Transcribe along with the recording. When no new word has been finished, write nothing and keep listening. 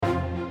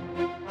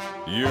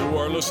You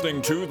are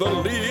listening to The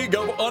League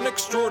of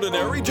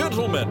Unextraordinary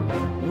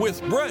Gentlemen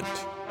with Brent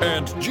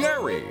and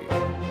Jerry.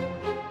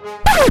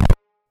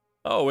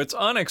 Oh, it's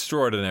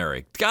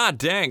unextraordinary. God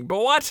dang,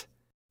 but what?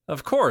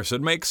 Of course,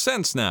 it makes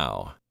sense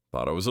now.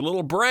 Thought it was a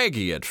little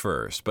braggy at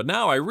first, but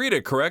now I read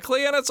it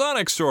correctly and it's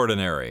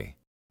unextraordinary.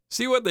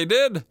 See what they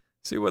did?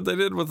 See what they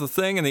did with the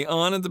thing and the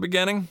 "un" at the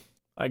beginning?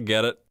 I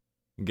get it.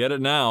 Get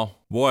it now.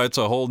 Boy, it's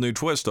a whole new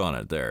twist on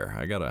it there.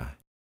 I gotta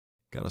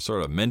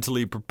sort of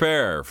mentally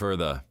prepare for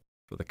the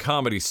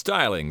comedy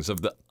stylings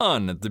of the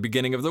 "un" at the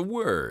beginning of the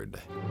word.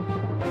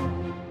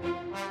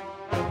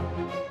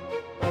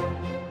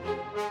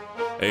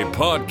 A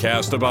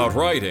podcast about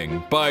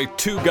writing by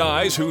two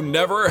guys who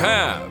never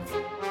have.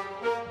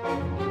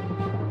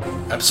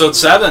 Episode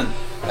 7.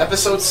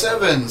 Episode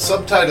 7,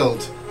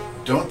 subtitled,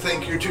 Don't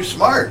Think You're Too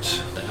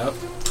Smart. Yep.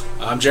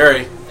 I'm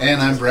Jerry. And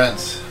I'm Brent.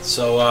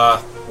 So,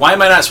 why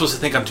am I not supposed to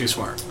think I'm too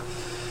smart?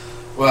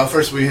 Well,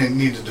 first we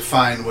need to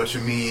define what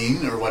you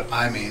mean, or what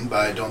I mean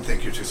by don't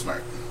think you're too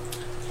smart.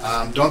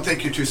 Don't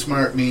think you're too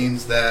smart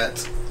means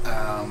that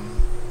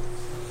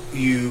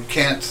you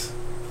can't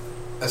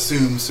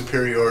assume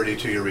superiority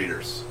to your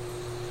readers.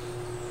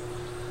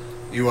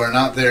 You are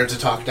not there to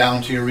talk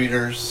down to your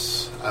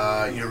readers.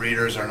 Your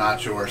readers are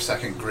not your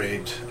second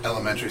grade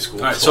elementary school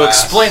class. So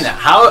explain that.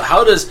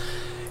 How does...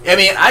 I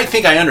mean, I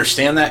think I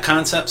understand that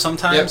concept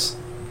sometimes.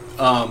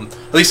 Yep.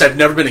 At least I've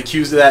never been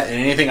accused of that in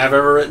anything I've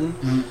ever written.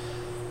 Mm-hmm.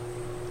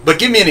 But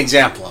give me an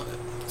example of it.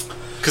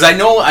 Because I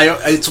know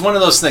it's one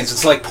of those things.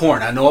 It's like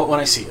porn. I know it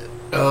when I see it.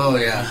 Oh,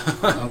 yeah.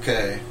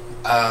 Okay.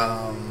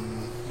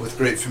 With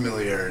great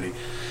familiarity.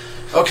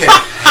 Okay.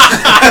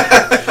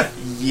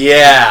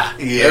 Yeah.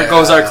 There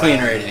goes our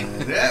clean rating.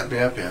 Yep.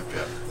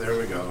 There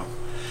we go.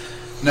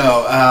 No,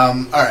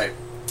 all right.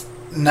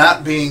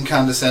 Not being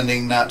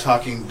condescending, not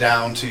talking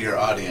down to your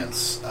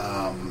audience.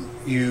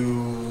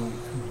 You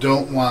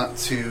don't want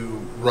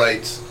to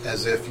write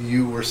as if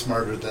you were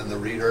smarter than the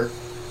reader.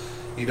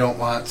 You don't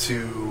want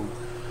to...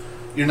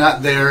 You're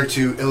not there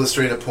to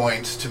illustrate a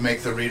point to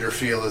make the reader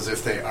feel as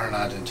if they are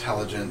not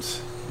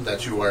intelligent,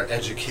 that you are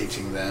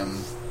educating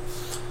them.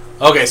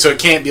 Okay, so it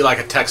can't be like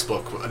a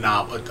textbook, a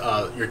novel,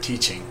 you're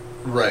teaching.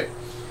 Right.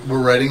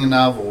 We're writing a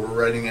novel, we're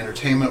writing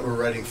entertainment, we're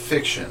writing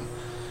fiction.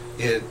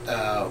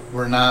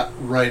 We're not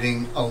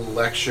writing a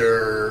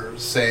lecture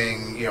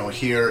saying,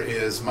 here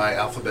is my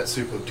alphabet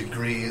soup of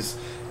degrees.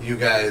 You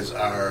guys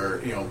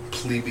are,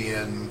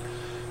 plebeian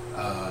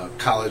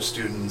college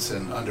students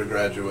and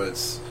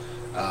undergraduates.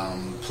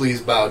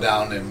 Please bow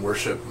down and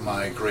worship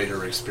my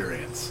greater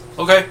experience.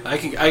 Okay,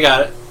 I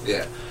got it.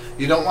 Yeah.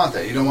 You don't want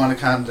that. You don't want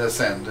to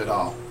condescend at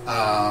all.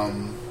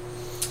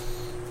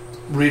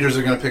 Readers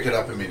are going to pick it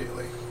up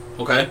immediately.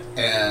 Okay.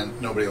 And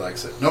nobody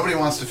likes it. Nobody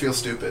wants to feel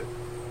stupid.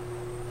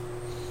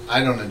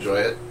 I don't enjoy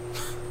it.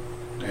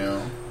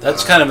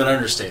 That's kind of an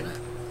understatement.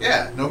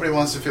 Yeah, nobody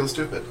wants to feel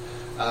stupid.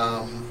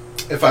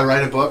 If I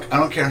write a book, I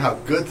don't care how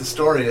good the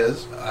story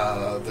is.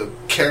 The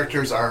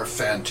characters are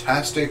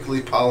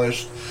fantastically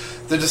polished.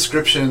 The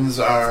descriptions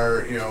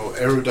are,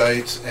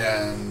 erudite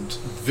and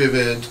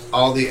vivid.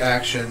 All the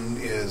action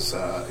is,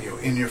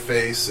 in your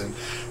face and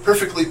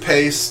perfectly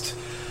paced.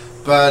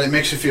 But it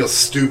makes you feel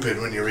stupid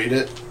when you read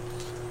it.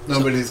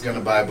 Nobody's going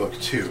to buy book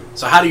 2.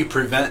 So how do you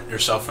prevent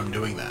yourself from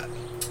doing that?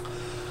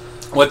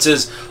 What's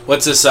this,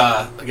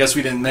 I guess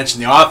we didn't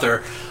mention the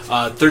author,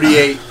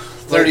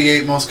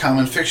 38 Most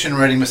Common Fiction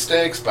Writing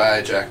Mistakes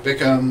by Jack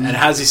Bickham. And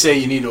how does he say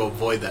you need to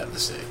avoid that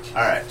mistake?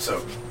 Alright,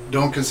 so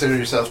don't consider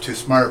yourself too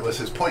smart was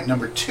his point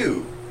number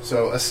 2.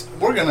 So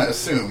we're going to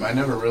assume, I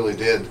never really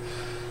did,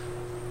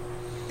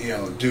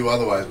 do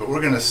otherwise, but we're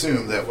going to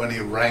assume that when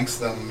he ranks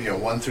them,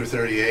 1 through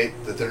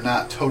 38, that they're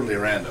not totally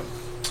random.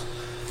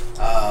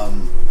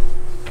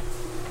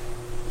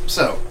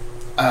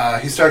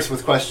 He starts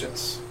with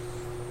questions.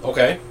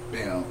 Okay.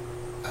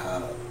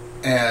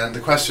 And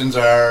the questions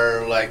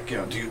are like,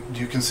 do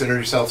you consider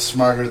yourself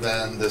smarter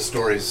than the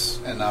stories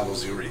and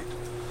novels you read?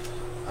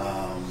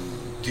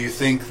 Do you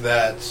think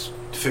that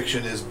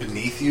fiction is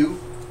beneath you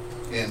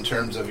in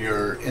terms of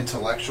your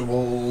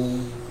intellectual,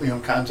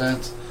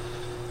 content?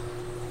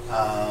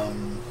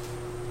 And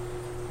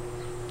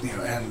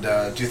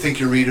do you think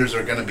your readers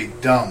are going to be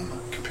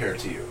dumb compared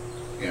to you?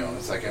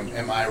 It's like,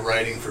 am I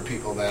writing for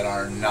people that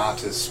are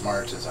not as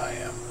smart as I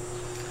am?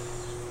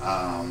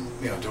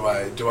 Do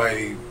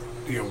I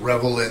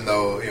revel in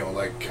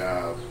like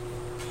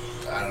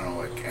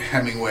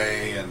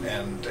Hemingway and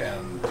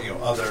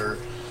other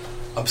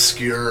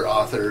obscure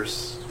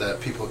authors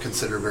that people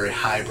consider very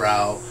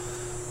highbrow,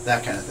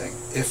 that kind of thing.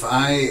 If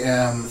I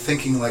am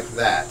thinking like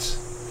that,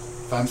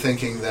 if I'm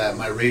thinking that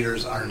my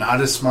readers are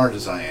not as smart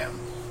as I am,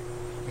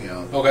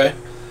 okay.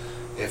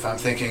 If I'm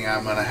thinking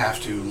I'm going to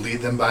have to lead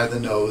them by the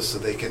nose so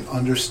they can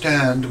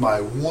understand my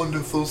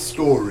wonderful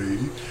story,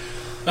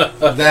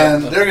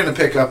 then they're going to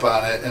pick up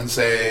on it and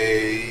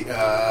say,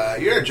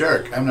 you're a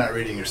jerk. I'm not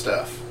reading your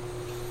stuff.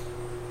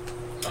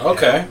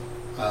 Okay.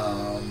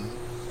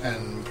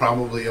 And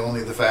probably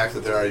only the fact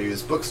that there are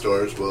used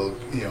bookstores will,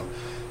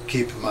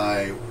 keep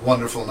my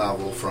wonderful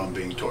novel from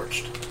being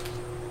torched.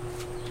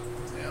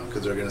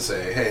 because they're going to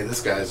say, hey,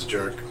 this guy's a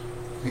jerk.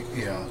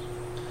 You know,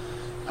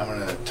 I'm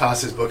going to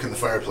toss his book in the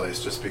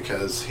fireplace just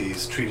because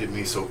he's treated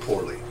me so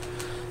poorly.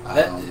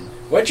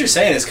 What you're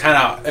saying is kind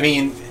of, I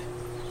mean,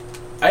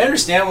 I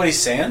understand what he's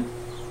saying,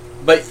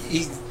 but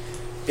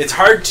it's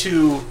hard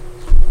to,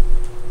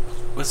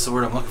 what's the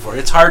word I'm looking for?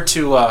 It's hard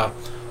to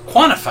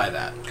quantify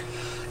that.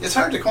 It's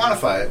hard to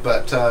quantify it,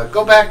 but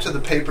go back to the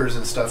papers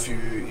and stuff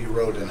you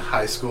wrote in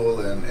high school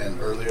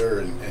and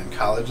earlier in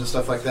college and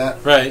stuff like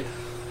that. Right.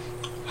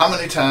 How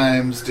many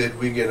times did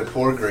we get a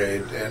poor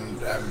grade,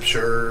 and I'm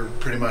sure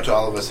pretty much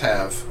all of us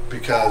have,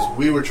 because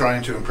we were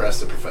trying to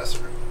impress the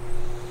professor?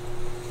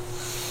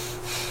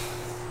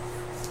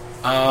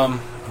 I'm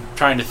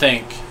trying to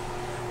think.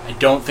 I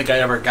don't think I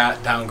ever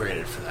got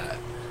downgraded for that.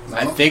 No?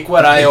 I think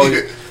what I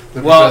always...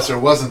 The professor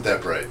wasn't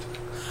that bright.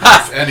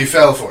 And he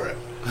fell for it.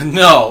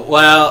 No,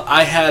 well,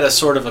 I had a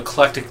sort of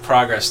eclectic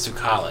progress through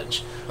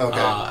college. Okay.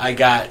 I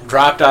got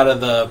dropped out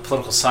of the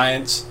political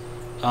science.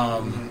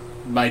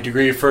 My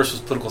degree at first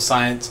was political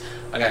science.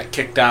 I got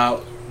kicked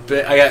out.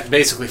 I got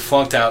basically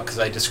flunked out because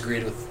I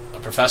disagreed with a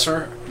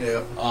professor.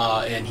 Yeah.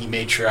 And he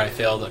made sure I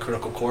failed a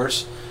critical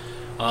course.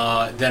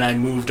 Then I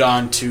moved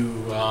on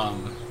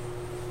to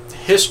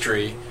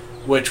history,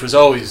 which was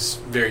always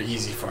very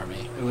easy for me.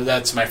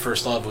 That's my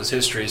first love, was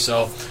history.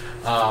 So,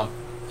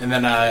 and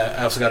then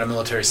I also got a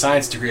military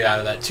science degree out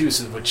of that too,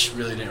 which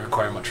really didn't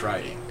require much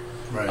writing.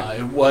 Right.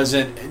 It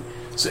wasn't.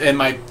 And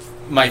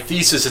my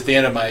thesis at the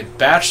end of my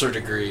bachelor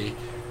degree,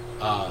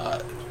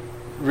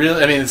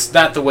 really, I mean, it's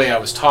not the way I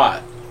was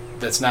taught.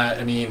 That's not.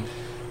 I mean,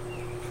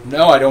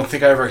 no, I don't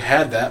think I ever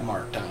had that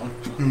marked down.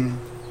 Mm.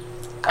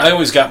 I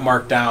always got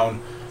marked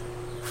down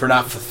for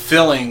not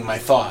fulfilling my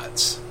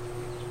thoughts.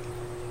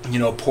 You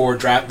know, the poor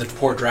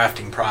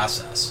drafting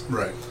process.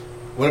 Right.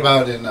 What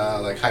about in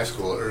like high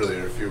school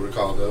earlier? If you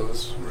recall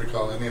those,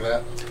 recall any of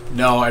that?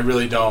 No, I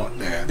really don't.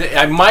 Yeah.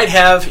 I might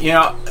have. You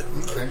know,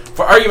 Okay.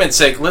 for argument's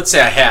sake, let's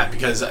say I had,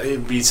 because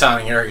it'd be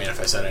sounding arrogant if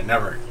I said I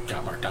never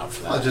got marked down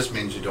for that. Well, it just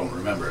means you don't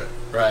remember it.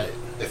 Right.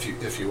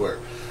 If you were,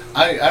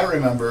 I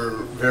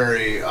remember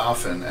very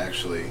often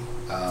actually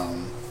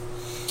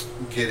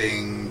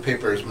getting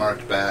papers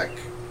marked back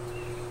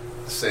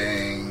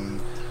saying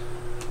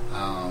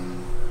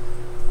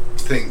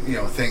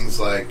things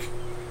like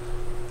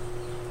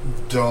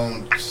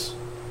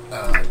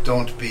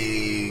don't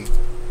be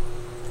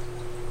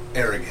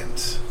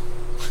arrogant.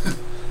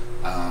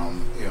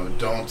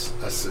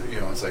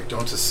 It's like,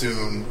 don't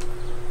assume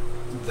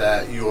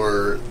that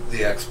you're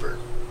the expert.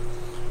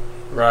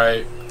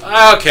 Right.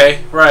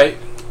 Okay. Right.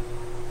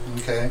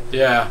 Okay.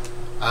 Yeah.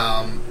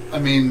 I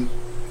mean,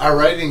 our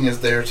writing is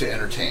there to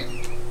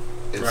entertain.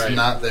 It's Right.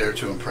 not there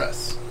to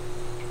impress.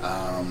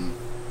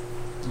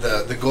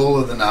 The goal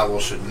of the novel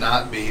should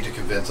not be to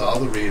convince all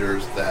the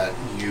readers that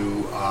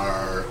you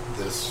are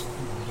this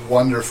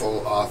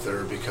wonderful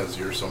author because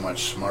you're so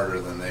much smarter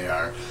than they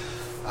are.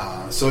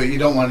 So you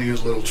don't want to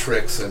use little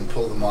tricks and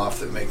pull them off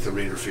that make the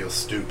reader feel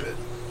stupid.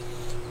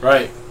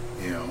 Right.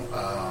 You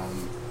know,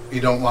 you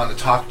don't want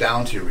to talk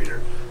down to your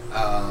reader.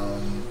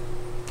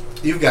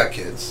 You've got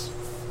kids.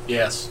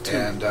 Yes. Too.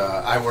 And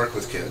I work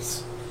with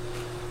kids.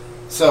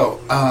 So,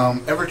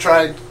 ever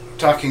tried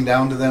talking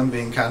down to them,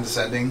 being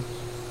condescending?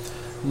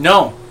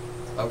 No.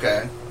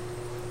 Okay.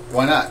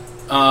 Why not?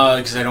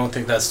 Because I don't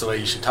think that's the way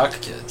you should talk to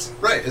kids.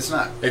 Right, it's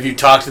not. If you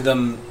talk to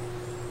them,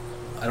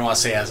 I don't want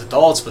to say as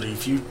adults, but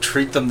if you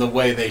treat them the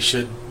way they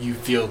should, you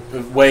feel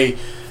the way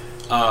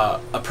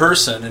a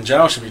person in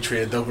general should be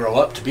treated, they'll grow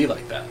up to be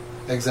like that.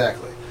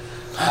 Exactly.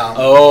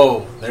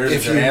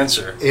 There's a good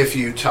answer. If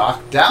you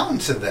talk down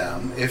to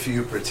them, if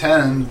you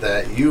pretend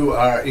that you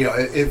are,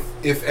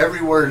 if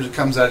every word that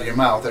comes out of your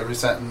mouth, every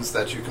sentence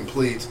that you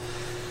complete,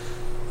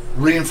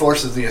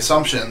 reinforces the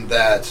assumption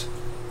that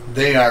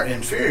they are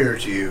inferior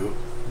to you,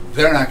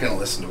 they're not going to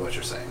listen to what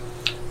you're saying.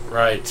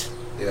 Right.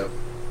 Yep.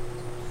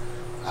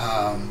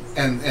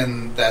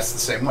 And that's the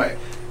same way.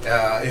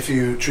 If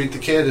you treat the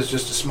kid as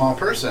just a small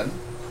person,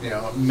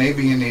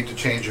 maybe you need to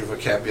change your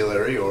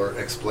vocabulary or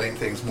explain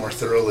things more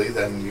thoroughly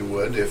than you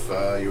would if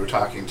you were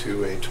talking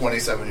to a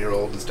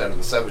 27-year-old instead of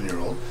a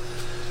 7-year-old.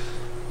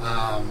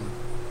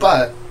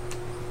 But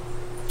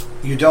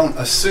you don't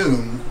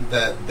assume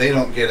that they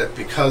don't get it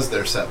because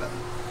they're 7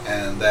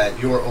 and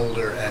that you're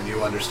older and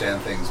you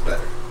understand things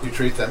better. You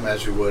treat them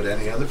as you would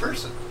any other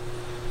person.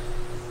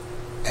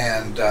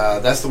 And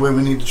that's the way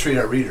we need to treat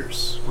our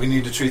readers. We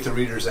need to treat the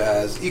readers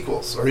as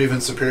equals or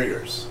even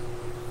superiors.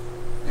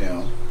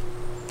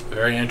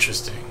 Very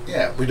interesting.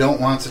 Yeah, we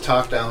don't want to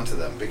talk down to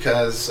them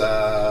because,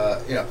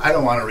 I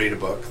don't want to read a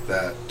book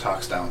that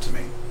talks down to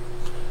me.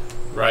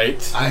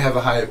 Right. I have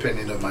a high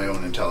opinion of my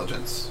own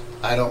intelligence.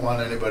 I don't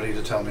want anybody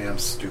to tell me I'm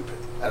stupid.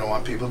 I don't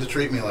want people to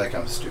treat me like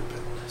I'm stupid.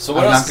 So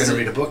I'm not going to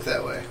read a book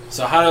that way.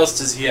 So how else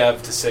does he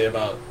have to say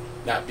about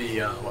not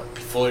be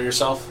full of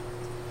yourself?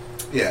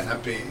 Yeah,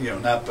 not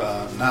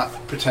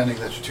pretending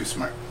that you're too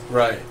smart.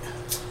 Right.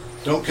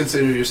 Don't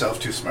consider yourself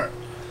too smart.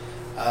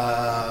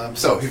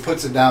 So he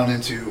puts it down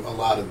into a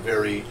lot of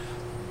very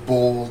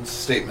bold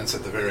statements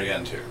at the very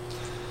end here.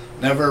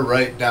 Never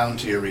write down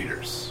to your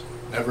readers.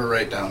 Never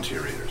write down to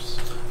your readers.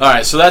 All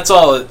right, so that's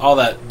all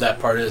that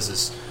part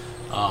is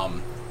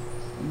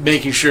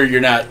making sure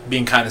you're not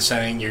being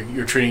condescending.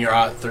 You're treating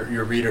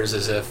your readers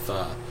as if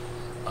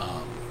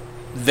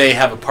they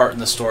have a part in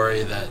the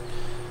story. That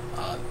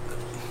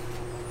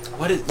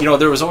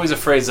there was always a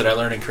phrase that I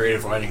learned in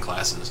creative writing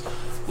classes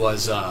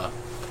was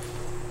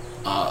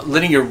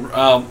letting your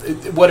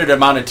what it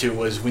amounted to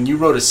was when you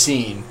wrote a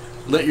scene,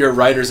 let your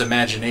reader's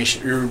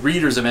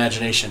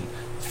imagination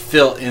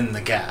fill in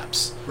the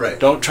gaps. Right.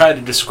 Don't try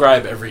to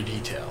describe every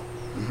detail.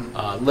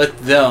 Let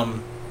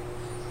them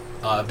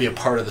be a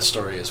part of the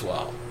story as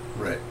well.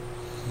 Right.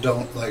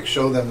 Don't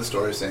show them the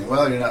story saying,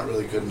 well, you're not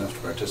really good enough to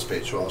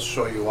participate, so I'll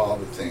show you all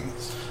the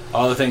things.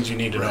 All the things you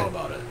need to know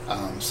about it.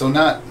 So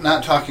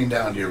not talking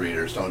down to your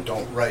readers.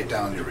 Don't write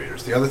down to your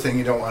readers. The other thing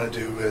you don't want to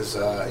do is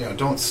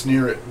don't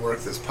sneer at work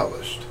that's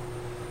published.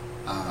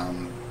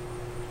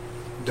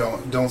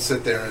 Don't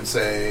sit there and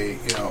say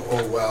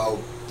oh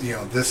well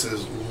this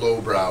is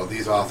lowbrow.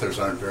 These authors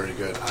aren't very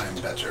good. I'm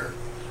better.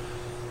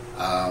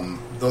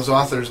 Those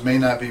authors may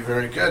not be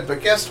very good,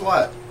 but guess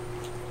what?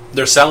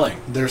 They're selling.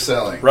 They're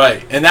selling.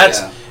 Right, and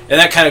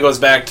that kind of goes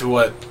back to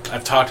what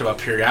I've talked about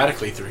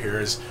periodically through here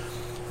is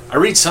I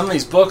read some of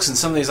these books and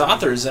some of these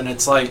authors, and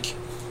it's like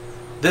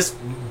this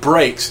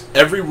breaks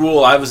every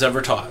rule I was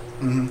ever taught.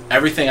 Mm-hmm.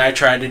 Everything I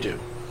tried to do.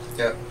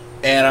 Yep.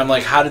 And I'm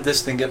like, how did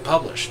this thing get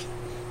published?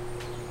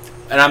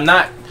 And I'm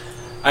not.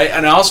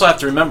 I also have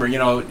to remember,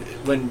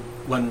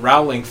 when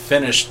Rowling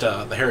finished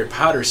the Harry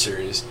Potter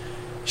series,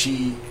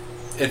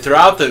 and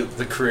throughout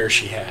the career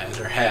she had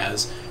or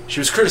has, she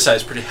was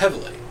criticized pretty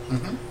heavily.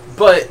 Mm-hmm.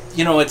 But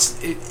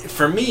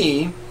for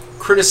me,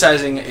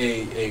 criticizing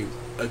a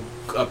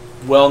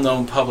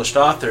well-known published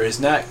author is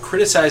not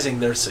criticizing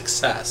their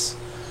success.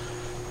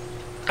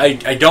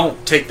 I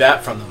don't take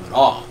that from them at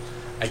all.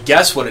 I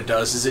guess what it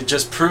does is it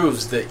just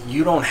proves that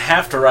you don't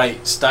have to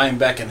write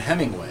Steinbeck and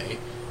Hemingway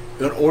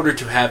in order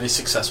to have a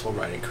successful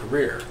writing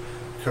career.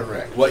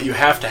 Correct. What you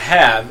have to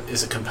have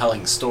is a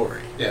compelling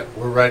story. Yeah,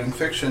 we're writing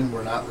fiction.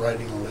 We're not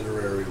writing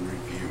literary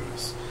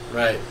reviews.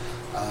 Right.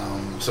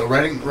 So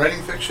writing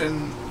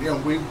fiction,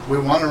 we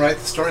want to write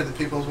the story that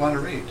people want to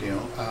read.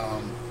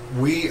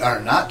 We are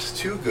not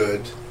too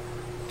good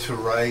to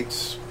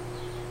write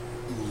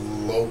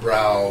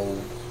lowbrow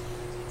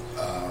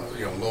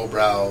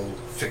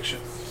fiction.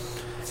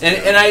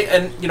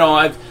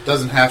 I've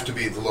doesn't have to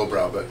be the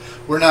lowbrow, but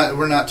we're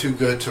not too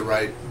good to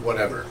write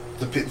whatever.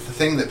 The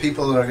thing that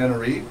people are going to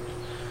read,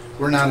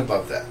 we're not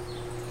above that.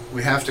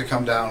 We have to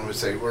come down and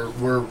say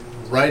we're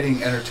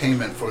writing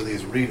entertainment for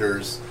these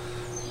readers.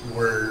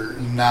 We're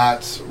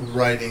not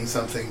writing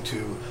something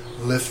to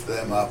lift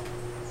them up.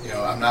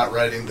 I'm not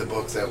writing the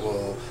book that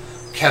will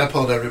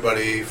catapult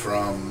everybody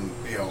from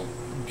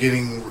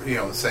getting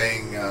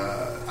saying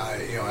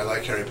I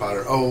like Harry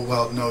Potter. Oh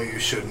well, no, you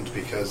shouldn't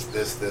because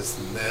this,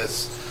 and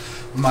this.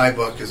 My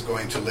book is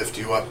going to lift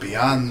you up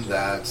beyond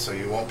that, so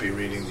you won't be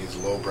reading these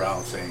lowbrow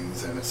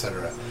things and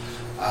etc.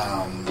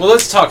 Well,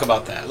 let's talk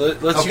about that.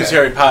 Let's use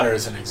Harry Potter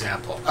as an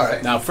example. All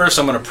right. Now, first,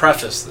 I'm going to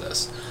preface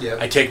this.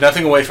 Yep. I take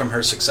nothing away from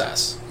her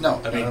success.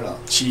 No, I mean, no.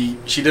 She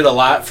did a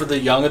lot for the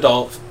young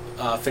adult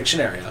fiction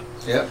area.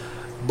 Yep.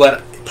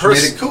 But she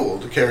made it cool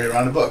to carry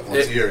around a book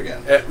once a year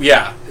again.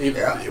 Yeah.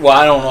 Well,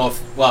 I don't know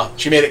if... Well,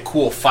 she made it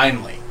cool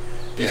finally.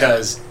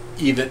 Because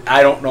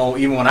I don't know,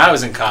 even when I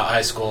was in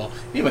high school,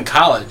 even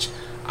college,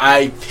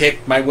 I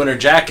picked my winter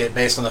jacket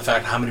based on the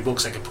fact how many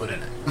books I could put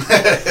in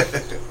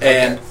it.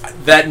 And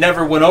that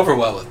never went over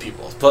well with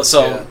people. But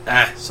so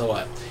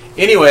what?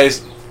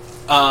 Anyways,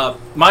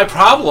 my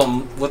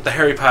problem with the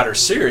Harry Potter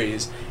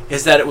series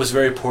is that it was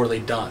very poorly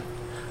done.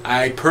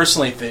 I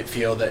personally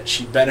feel that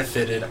she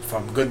benefited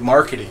from good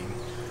marketing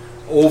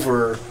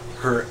over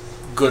her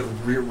good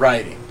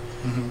writing.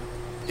 Mm-hmm.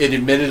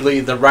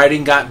 Admittedly, the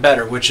writing got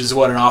better, which is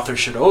what an author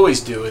should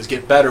always do, is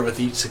get better with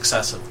each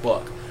successive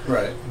book.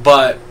 Right.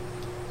 But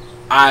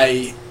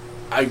I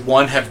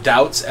have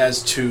doubts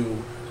as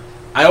to...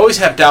 I always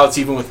have doubts,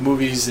 even with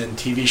movies and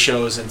TV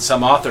shows and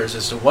some authors,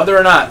 as to whether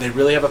or not they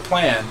really have a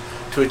plan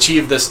to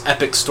achieve this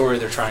epic story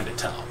they're trying to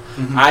tell.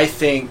 Mm-hmm. I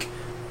think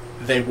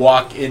they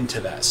walk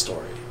into that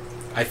story.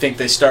 I think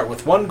they start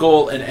with one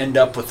goal and end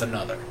up with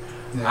another.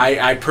 Yeah.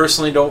 I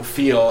personally don't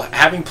feel,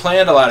 having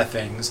planned a lot of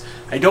things,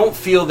 I don't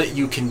feel that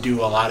you can do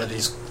a lot of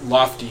these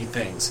lofty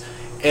things.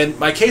 And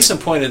my case in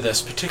point of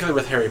this, particularly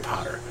with Harry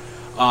Potter,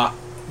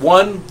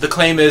 one, the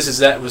claim is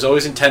that it was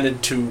always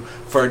intended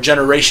for a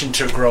generation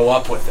to grow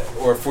up with it,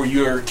 or for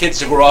your kids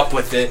to grow up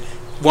with it,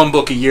 one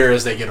book a year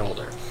as they get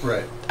older.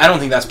 Right. I don't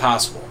think that's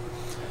possible.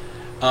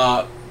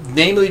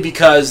 Namely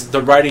because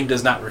the writing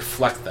does not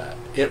reflect that.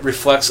 It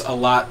reflects a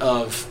lot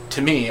of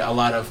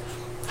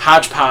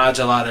hodgepodge,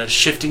 a lot of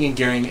shifting and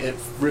gearing. It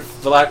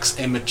reflects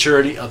a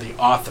maturity of the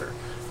author,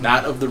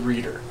 not of the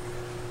reader.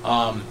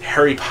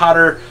 Harry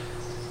Potter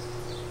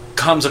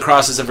comes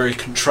across as a very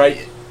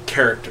contrite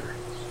character.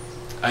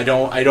 I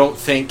don't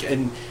think,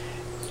 and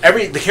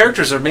the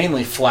characters are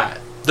mainly flat.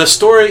 The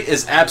story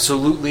is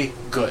absolutely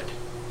good.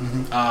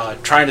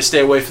 Mm-hmm. Trying to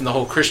stay away from the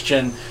whole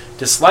Christian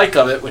dislike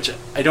of it, which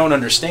I don't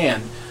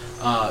understand.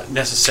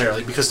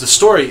 necessarily, because the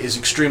story is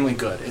extremely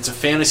good. It's a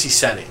fantasy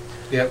setting.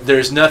 Yep.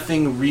 There's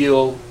nothing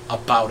real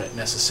about it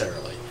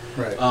necessarily.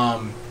 Right.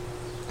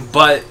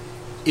 But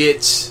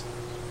it's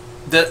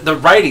the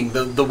writing,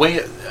 the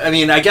way. I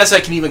mean, I guess I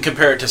can even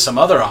compare it to some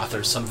other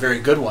authors, some very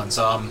good ones.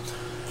 One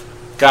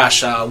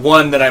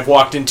that I've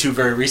walked into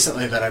very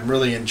recently that I'm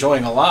really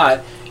enjoying a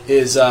lot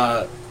is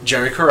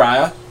Jerry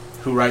Correia,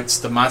 who writes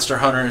the Monster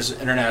Hunters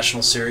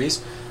International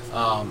series.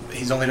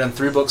 He's only done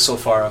 3 books so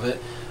far of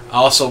it.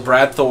 Also,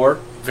 Brad Thor,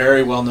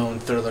 very well-known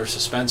thriller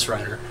suspense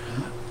writer.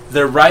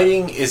 Their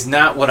writing is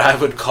not what I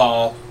would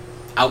call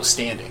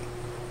outstanding.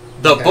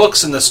 The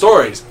books and the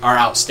stories are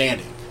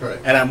outstanding. Right.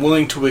 And I'm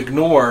willing to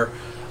ignore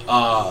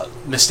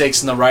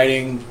mistakes in the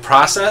writing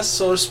process,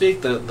 so to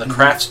speak, the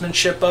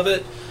craftsmanship of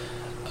it,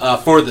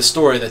 for the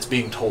story that's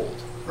being told.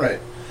 Right.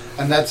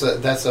 And that's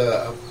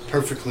a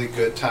perfectly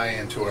good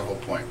tie-in to our whole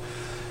point.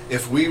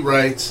 If we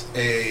write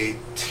a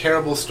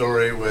terrible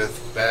story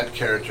with bad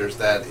characters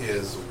that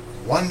is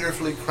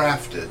wonderfully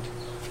crafted,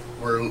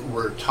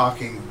 we're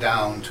talking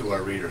down to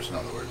our readers, in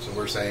other words. So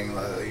we're saying,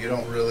 you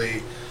don't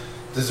really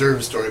deserve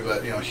a story,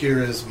 but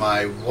here is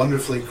my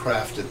wonderfully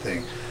crafted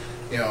thing.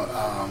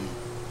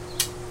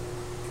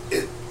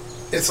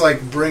 It's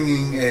like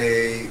bringing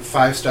a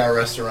 5-star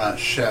restaurant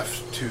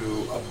chef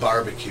to a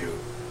barbecue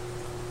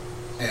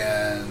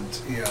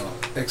and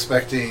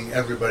expecting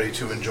everybody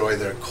to enjoy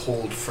their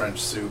cold French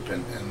soup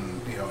and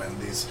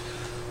these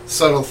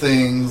subtle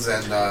things,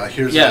 and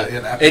here's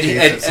an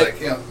application. It's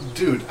like,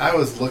 dude, I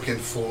was looking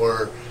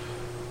for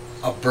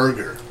a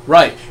burger.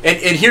 Right,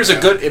 and here's a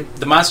good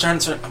the Monster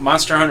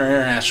Hunter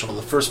International,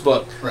 the first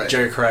book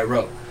Jerry Correia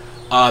wrote.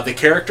 The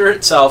character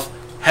itself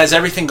has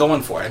everything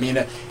going for it. I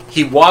mean,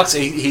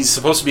 he's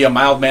supposed to be a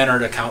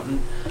mild-mannered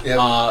accountant,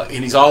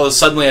 and he's all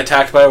suddenly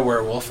attacked by a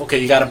werewolf. Okay,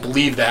 you got to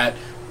believe that,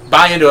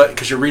 buy into it,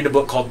 because you're reading a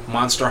book called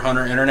Monster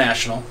Hunter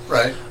International.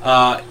 Right.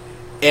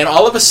 And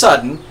all of a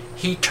sudden,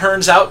 he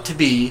turns out to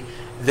be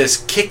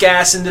this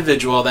kick-ass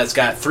individual that's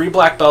got 3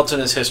 black belts in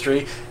his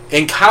history.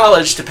 In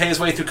college, to pay his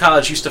way through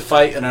college, used to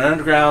fight in an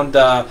underground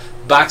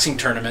boxing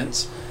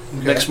tournaments,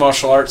 mixed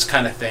martial arts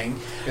kind of thing.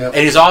 Yep.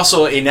 And he's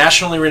also a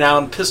nationally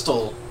renowned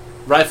pistol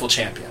rifle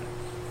champion.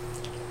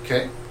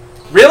 Okay.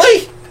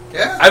 Really?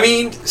 Yeah. I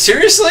mean,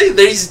 seriously?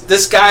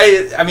 This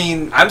guy, I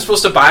mean, I'm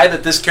supposed to buy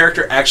that this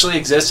character actually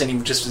exists and he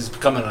just has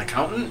become an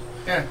accountant?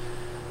 Yeah.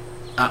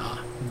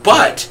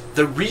 But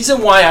the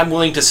reason why I'm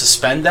willing to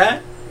suspend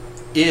that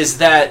is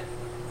that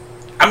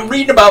I'm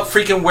reading about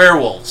freaking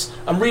werewolves.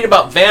 I'm reading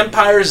about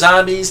vampire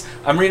zombies.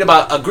 I'm reading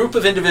about a group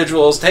of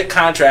individuals take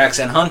contracts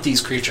and hunt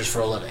these creatures for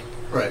a living.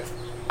 Right.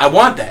 I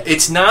want that.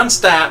 It's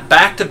non-stop,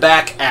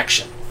 back-to-back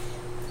action.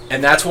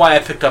 And that's why I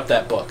picked up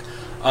that book.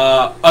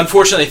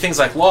 Unfortunately, things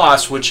like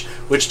Lost, which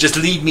just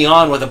lead me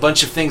on with a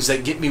bunch of things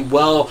that get me,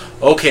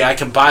 okay, I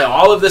can buy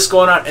all of this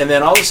going on, and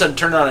then all of a sudden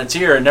turn it on its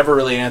ear and never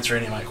really answer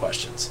any of my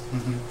questions.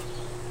 Mm-hmm.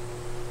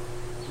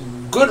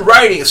 Good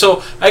writing.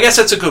 So I guess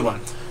that's a good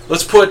one.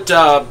 Let's put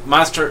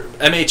Monster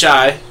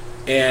MHI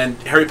and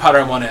Harry Potter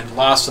on one end,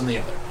 Lost on the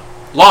other.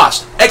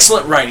 Lost,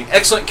 excellent writing,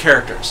 excellent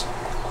characters,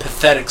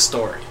 pathetic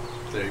story.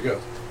 There you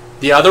go.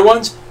 The other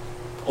ones,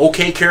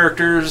 okay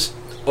characters,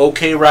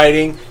 okay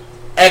writing,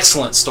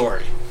 excellent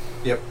story.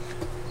 Yep.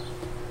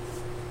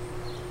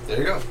 There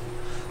you go.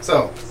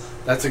 So,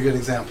 that's a good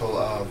example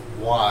of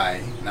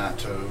why not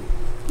to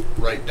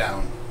write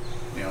down,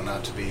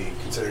 not to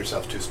consider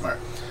yourself too smart.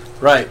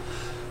 Right.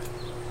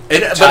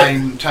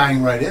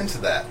 Tying right into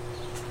that,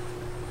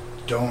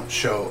 don't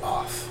show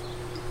off.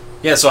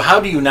 Yeah, so how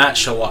do you not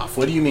show off?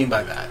 What do you mean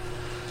by that?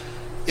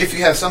 If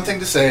you have something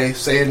to say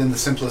it in the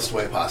simplest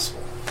way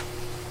possible.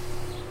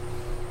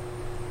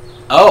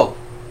 Oh,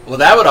 well,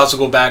 that would also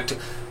go back to...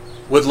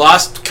 Would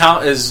Lost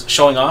count as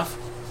showing off?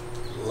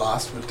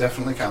 Lost would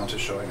definitely count as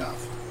showing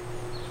off.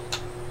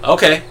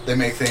 Okay. They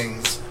make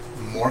things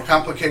more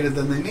complicated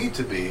than they need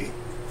to be.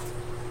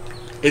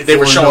 They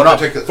were showing off.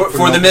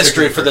 For the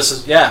mystery, for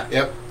this... Yeah.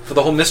 Yep. For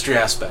the whole mystery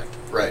aspect.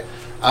 Right.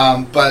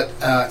 But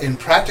in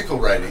practical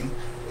writing,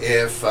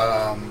 if,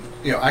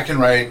 I can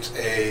write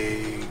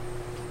a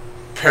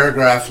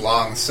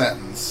paragraph-long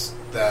sentence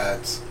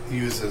that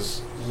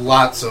uses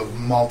lots of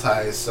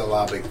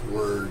multi-syllabic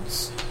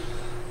words,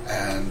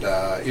 and,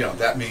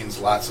 that means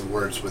lots of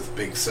words with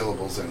big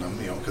syllables in them,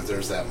 because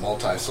there's that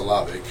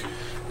multi-syllabic,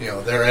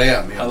 there I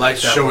am, I like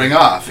that showing word.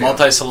 off.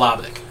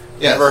 Multi-syllabic.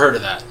 Yes. Never heard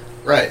of that.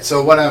 Right.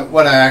 So what I'm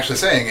actually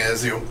saying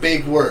is,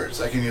 big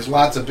words. I can use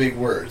lots of big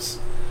words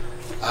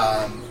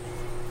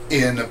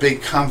in a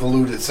big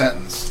convoluted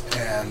sentence,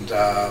 and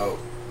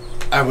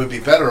I would be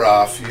better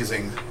off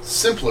using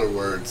simpler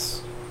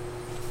words.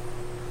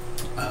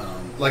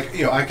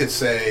 I could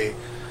say,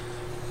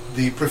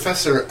 the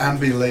professor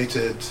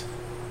ambulated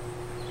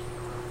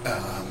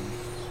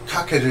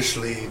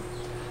coquettishly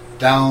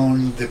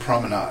down the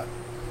promenade.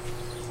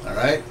 All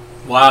right.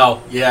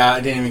 Wow. Yeah,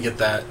 I didn't even get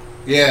that.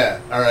 Yeah.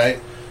 All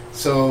right.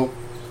 So,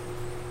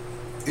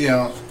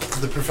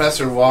 the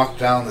professor walked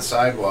down the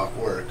sidewalk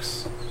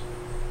works.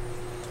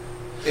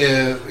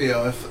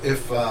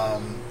 If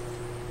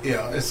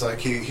it's like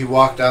he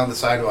walked down the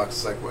sidewalk.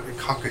 It's like what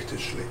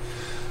coquettishly,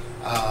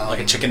 like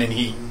a chicken in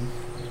heat.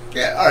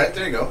 Yeah. All right.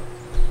 There you go.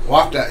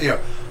 Walk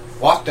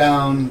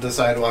down the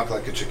sidewalk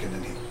like a chicken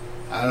in heat.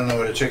 I don't know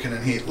what a chicken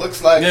in heat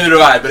looks like. Neither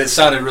do I, but it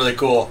sounded really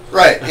cool.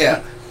 Right.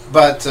 Yeah.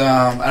 But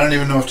I don't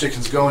even know if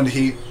chickens go into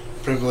heat.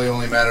 Probably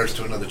only matters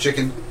to another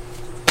chicken.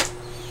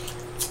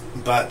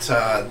 But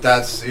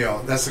that's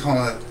the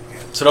kind of.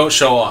 So don't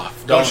show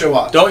off. Don't show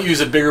off. Don't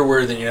use a bigger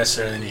word than you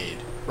necessarily need.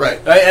 Right.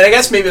 And I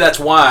guess maybe that's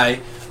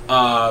why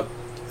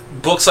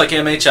books like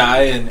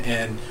MHI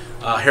and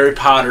Harry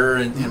Potter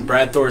and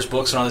Brad Thor's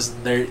books and all this,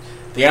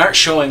 they aren't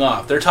showing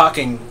off. They're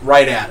talking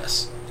right at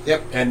us.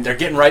 Yep. And they're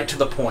getting right to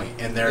the point,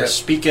 and they're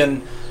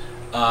speaking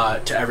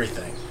to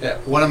everything. Yeah.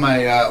 One of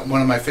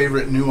my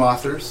favorite new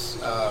authors,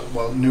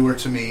 newer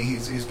to me.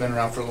 He's been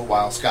around for a little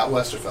while. Scott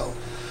Westerfeld.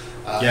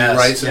 He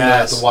writes in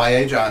the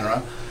YA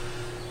genre.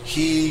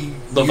 He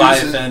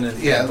Leviathan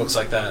and books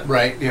like that.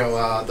 Right.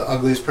 The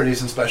Ugliest,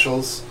 Pretties, and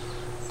Specials.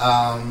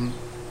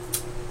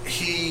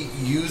 He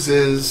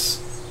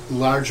uses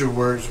larger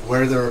words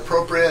where they're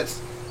appropriate.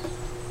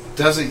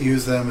 Doesn't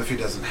use them if he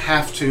doesn't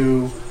have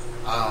to.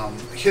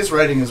 His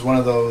writing is one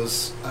of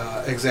those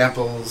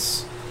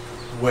examples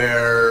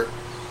where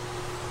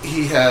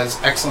he has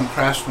excellent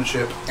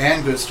craftsmanship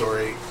and good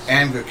story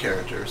and good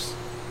characters.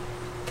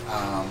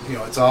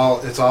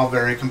 It's all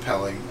very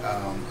compelling.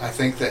 I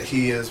think that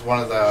he is one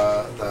of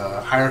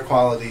the higher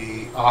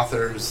quality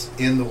authors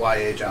in the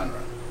YA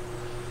genre.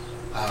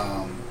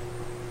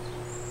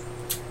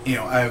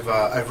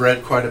 I've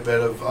read quite a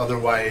bit of other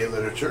YA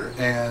literature,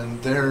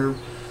 and they're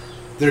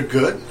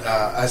good.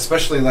 I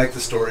especially like the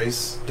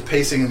stories. The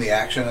pacing and the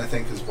action, I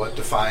think, is what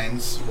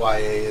defines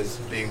YA as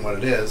being what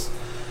it is.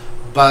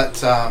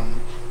 But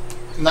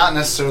not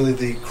necessarily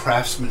the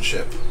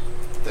craftsmanship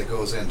that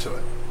goes into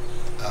it.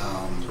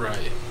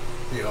 Right.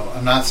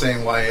 I'm not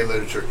saying YA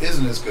literature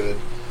isn't as good,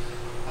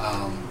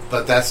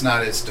 but that's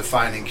not its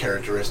defining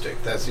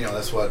characteristic. That's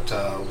what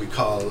we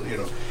call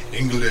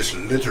English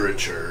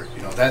literature.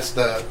 That's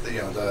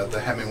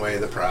the Hemingway,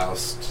 the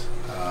Proust,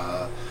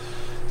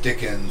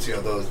 Dickens.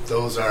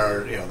 Those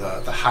are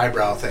the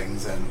highbrow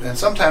things, and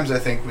sometimes I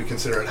think we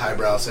consider it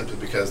highbrow simply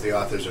because the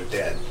authors are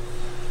dead.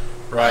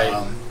 Right.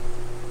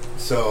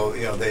 So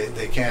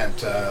they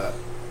can't.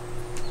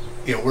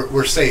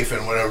 We're safe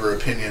in whatever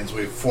opinions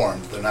we've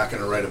formed. They're not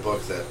going to write a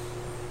book that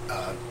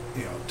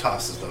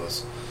tosses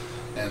those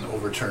and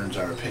overturns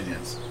our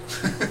opinions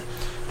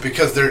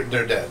because they're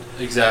dead.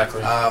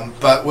 Exactly.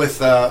 But with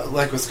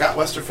Scott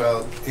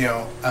Westerfeld,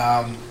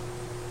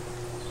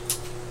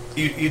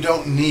 you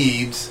don't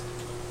need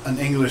an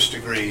English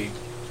degree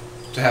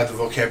to have the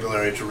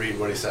vocabulary to read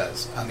what he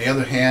says. On the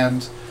other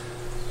hand,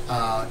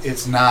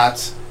 it's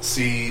not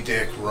see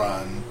Dick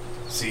run,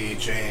 see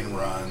Jane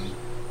run,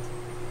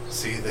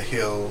 see the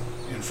hill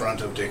in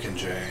front of Dick and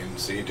Jane,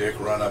 see Dick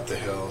run up the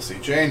hill, see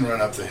Jane run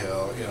up the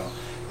hill.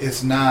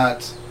 It's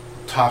not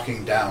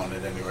talking down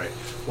at any rate.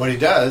 What he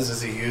does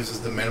is he uses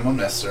the minimum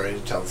necessary to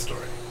tell the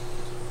story.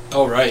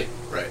 Oh, right.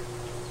 Right.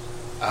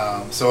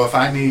 So if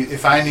I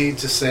need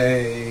to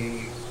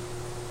say,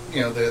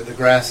 the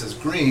grass is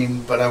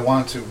green, but I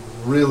want to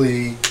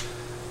really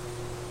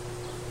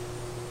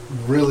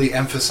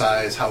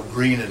emphasize how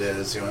green it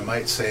is, I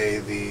might say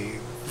the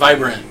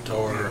vibrant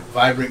or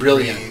vibrant,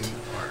 brilliant,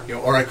 green,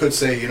 or I could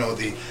say,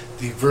 the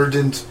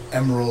verdant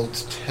emerald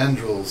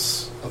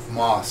tendrils of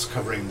moss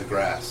covering the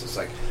grass. It's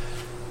like,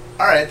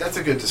 all right, that's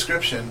a good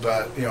description,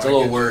 but it's a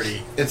little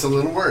wordy. It's a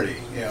little wordy,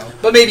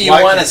 But maybe you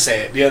want to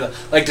say it,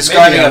 like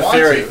describing a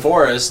fairy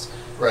forest.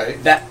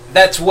 Right.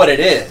 That's what it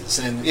is,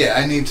 and yeah,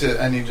 I need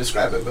to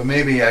describe it, but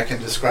maybe I can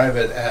describe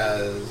it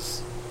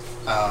as,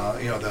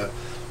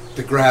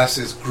 the grass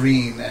is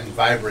green and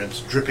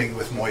vibrant, dripping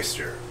with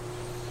moisture.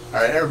 All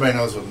right, everybody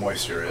knows what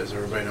moisture is.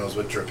 Everybody knows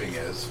what dripping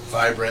is.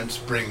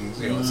 Vibrant brings,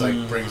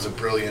 brings a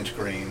brilliant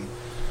green.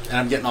 And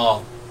I'm getting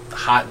all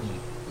hot and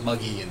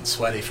muggy and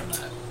sweaty from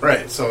that.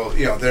 Right. So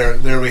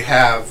there we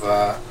have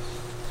a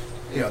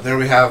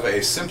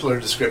simpler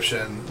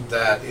description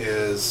that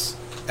is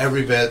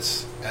every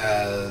bit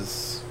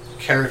as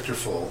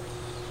characterful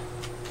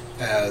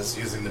as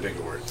using the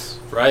bigger words.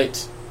 Right.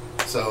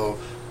 So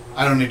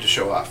I don't need to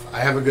show off. I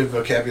have a good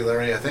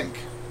vocabulary, I think.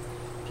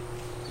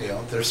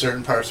 There's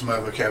certain parts of my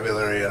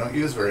vocabulary I don't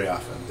use very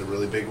often. The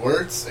really big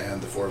words and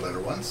the 4-letter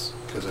ones,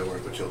 because I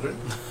work with children.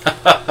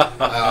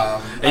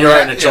 And you're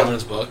writing a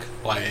children's book,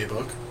 YA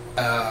book.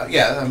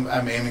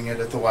 I'm aiming it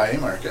at the YA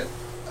market,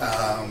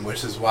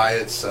 which is why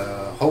it's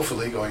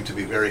hopefully going to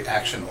be very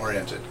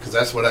action-oriented, because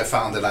that's what I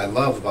found that I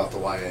love about the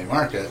YA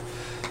market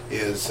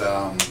is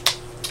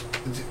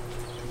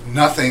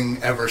nothing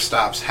ever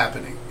stops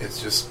happening. It's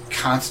just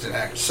constant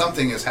action.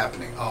 Something is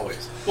happening,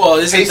 always. Well,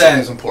 isn't Pacing that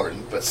is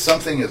important, but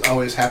something is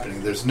always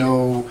happening. There's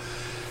no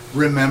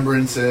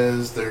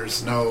remembrances.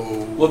 There's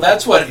no. Well,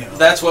 that's what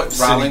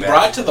Rowling back.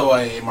 brought to the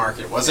YA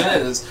market, wasn't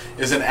it?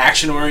 Is an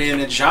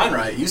action-oriented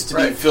genre. It used to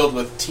be Right. filled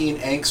with teen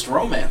angst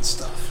romance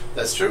stuff.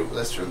 That's true.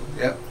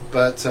 Yep.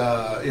 but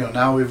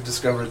now we've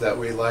discovered that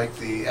we like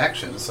the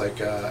action. It's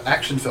like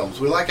action films.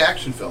 We like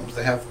action films.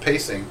 They have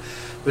pacing,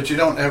 but you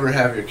don't ever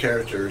have your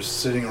characters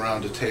sitting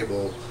around a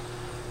table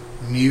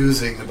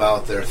musing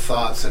about their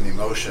thoughts and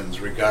emotions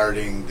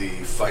regarding the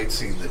fight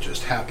scene that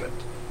just happened.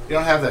 You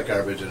don't have that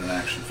garbage in an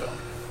action film.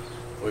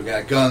 We've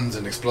got guns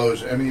and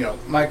explosions. I mean,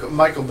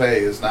 Michael Bay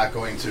is not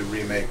going to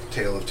remake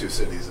Tale of Two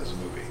Cities as a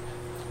movie.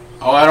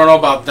 Oh, I don't know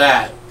about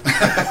that.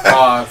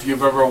 If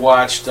you've ever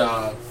watched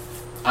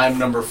I'm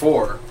Number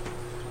 4,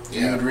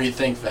 you would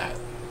rethink that.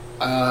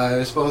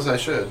 I suppose I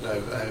should.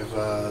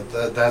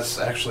 That's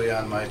actually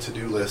on my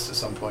to-do list at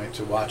some point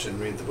to watch and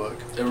read the book.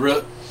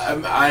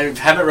 I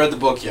haven't read the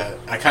book yet.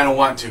 I kind of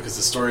want to because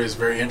the story is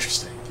very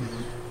interesting.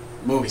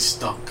 The movie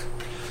stunk.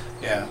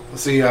 Yeah.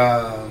 See,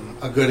 a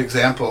good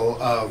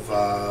example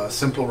of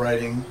simple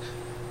writing,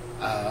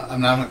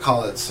 I'm not going to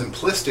call it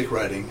simplistic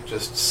writing,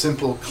 just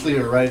simple,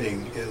 clear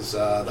writing, is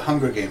the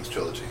Hunger Games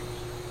trilogy.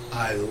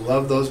 I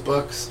love those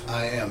books.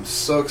 I am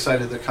so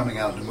excited they're coming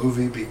out in a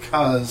movie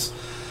because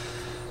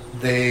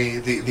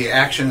the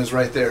action is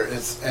right there.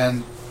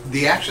 And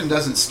the action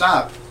doesn't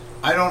stop.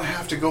 I don't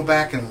have to go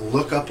back and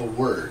look up a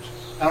word.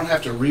 I don't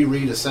have to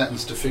reread a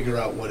sentence to figure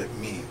out what it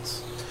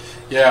means.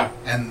 Yeah.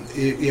 And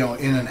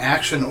in an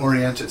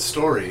action-oriented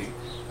story,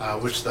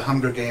 which the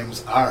Hunger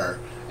Games are,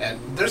 and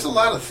there's a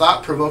lot of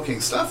thought-provoking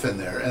stuff in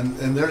there,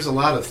 and there's a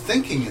lot of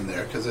thinking in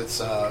there because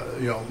it's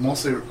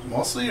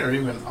mostly or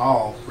even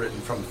all written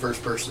from the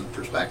first-person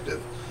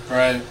perspective.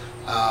 Right.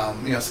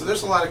 So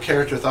there's a lot of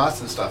character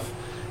thoughts and stuff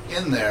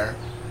in there,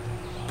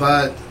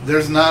 but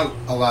there's not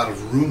a lot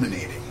of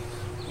ruminating,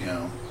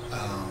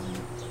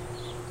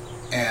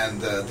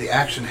 and the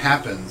action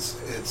happens.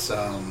 It's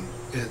I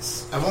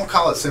won't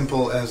call it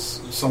simple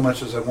as so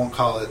much as I won't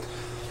call it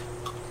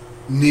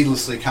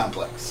needlessly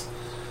complex.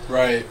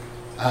 Right.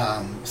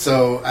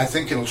 So I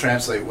think it'll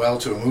translate well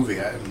to a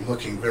movie. I'm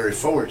looking very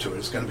forward to it.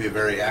 It's going to be a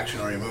very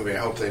action-oriented movie. I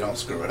hope they don't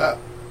screw it up.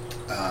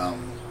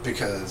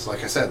 Because,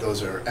 like I said,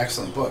 those are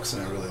excellent books,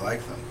 and I really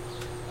like them.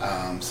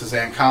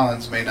 Suzanne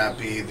Collins may not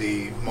be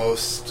the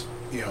most,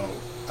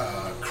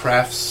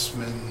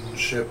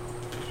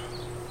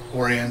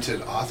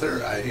 craftsmanship-oriented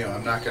author.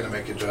 I'm not going to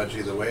make a judge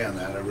either way on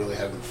that. I really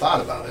haven't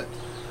thought about it.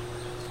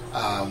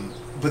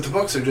 But the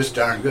books are just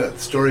darn good. The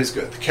story's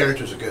good. The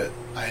characters are good.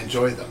 I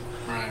enjoy them.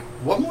 Right.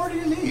 What more do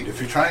you need if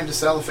you're trying to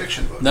sell a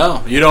fiction book?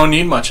 No, you don't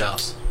need much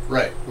else.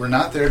 Right. We're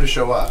not there to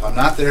show off. I'm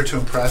not there to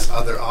impress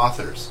other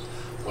authors.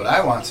 What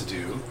I want to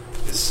do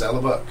is sell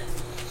a book.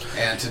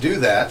 And to do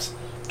that,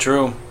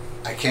 True.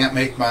 I can't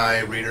make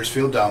my readers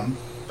feel dumb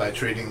by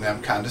treating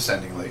them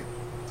condescendingly.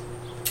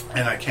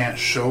 And I can't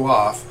show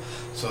off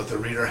so that the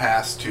reader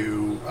has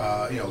to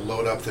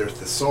load up their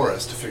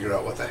thesaurus to figure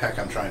out what the heck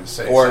I'm trying to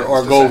say. Or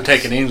go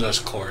take an English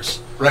course.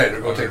 Right, or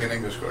go take an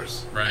English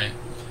course. Right.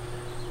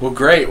 Well,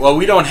 great. Well,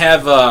 we don't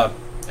have. I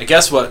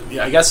guess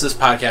this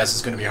podcast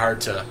is going to be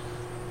hard to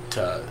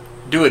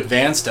do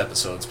advanced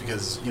episodes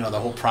because the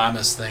whole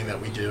promise thing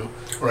that we do.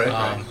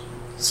 Right.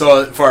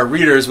 So for our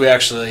readers, we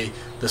actually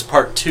this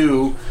part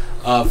 2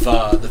 of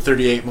the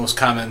 38 most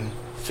common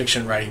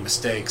fiction writing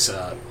mistakes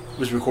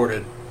was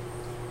recorded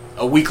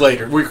a week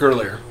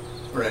earlier.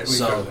 Right.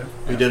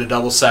 We did a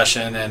double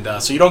session, and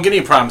so you don't get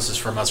any promises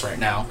from us right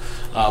now,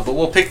 but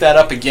we'll pick that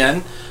up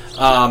again,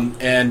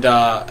 and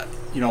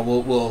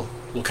we'll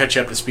catch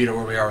you up to speed of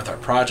where we are with our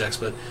projects.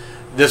 But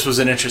this was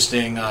an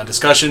interesting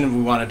discussion, and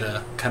we wanted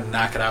to kind of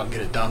knock it out and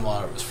get it done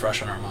while it was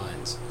fresh on our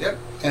minds. Yep.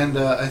 And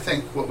I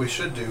think what we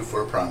should do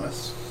for a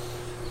promise,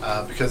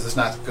 because it's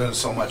not going to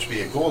so much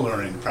be a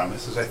goal-oriented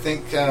promise, is I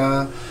think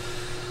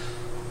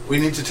we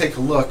need to take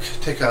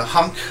a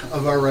hunk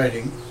of our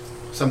writing,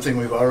 something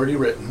we've already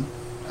written,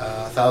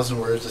 1,000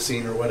 words, a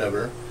scene, or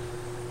whatever,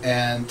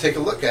 and take a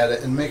look at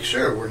it and make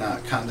sure we're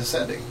not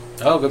condescending.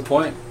 Oh, good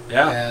point.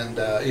 Yeah. And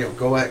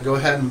go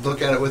ahead and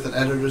look at it with an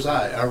editor's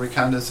eye. Are we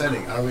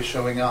condescending? Are we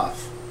showing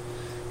off?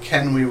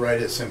 Can we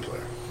write it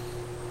simpler?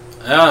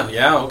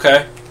 Yeah.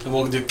 Okay. And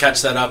we'll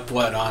catch that up.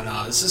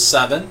 On this is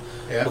 7.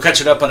 Yeah. We'll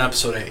catch it up on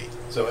episode 8.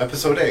 So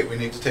episode 8, we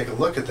need to take a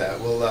look at that.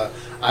 We'll.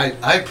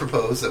 I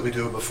propose that we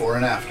do a before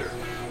and after.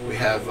 We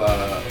have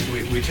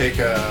we take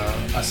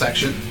a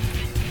section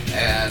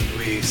and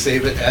we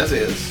save it as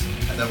is,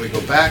 and then we go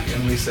back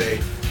and we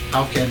say,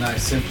 how can I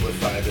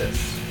simplify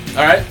this?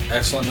 All right.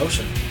 Excellent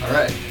notion. All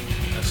right.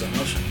 Excellent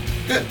notion.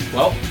 Good.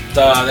 Well,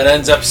 that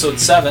ends episode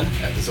 7.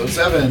 Episode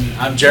 7.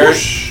 I'm Jerry.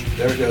 Whoosh,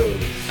 there it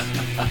goes.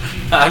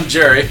 I'm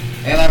Jerry.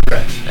 And I'm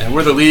Brett. And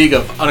we're the League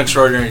of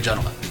Unextraordinary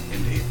Gentlemen.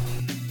 Indeed.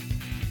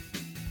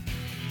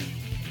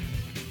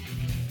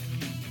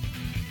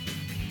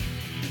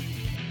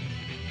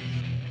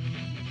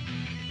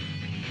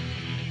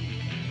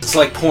 It's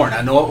like porn.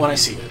 I know it when I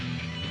see it.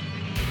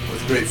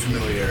 With great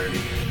familiarity.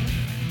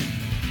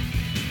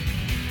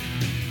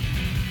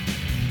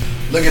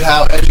 Look at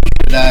how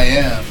educated I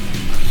am.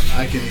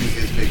 I can use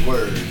these big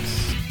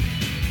words.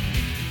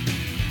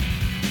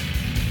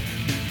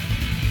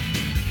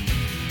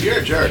 You're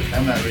a jerk.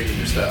 I'm not reading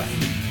your stuff.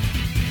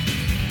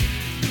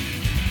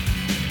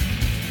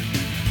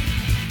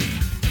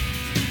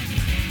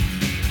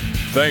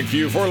 Thank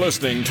you for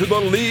listening to the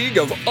League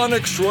of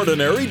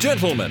Unextraordinary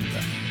Gentlemen.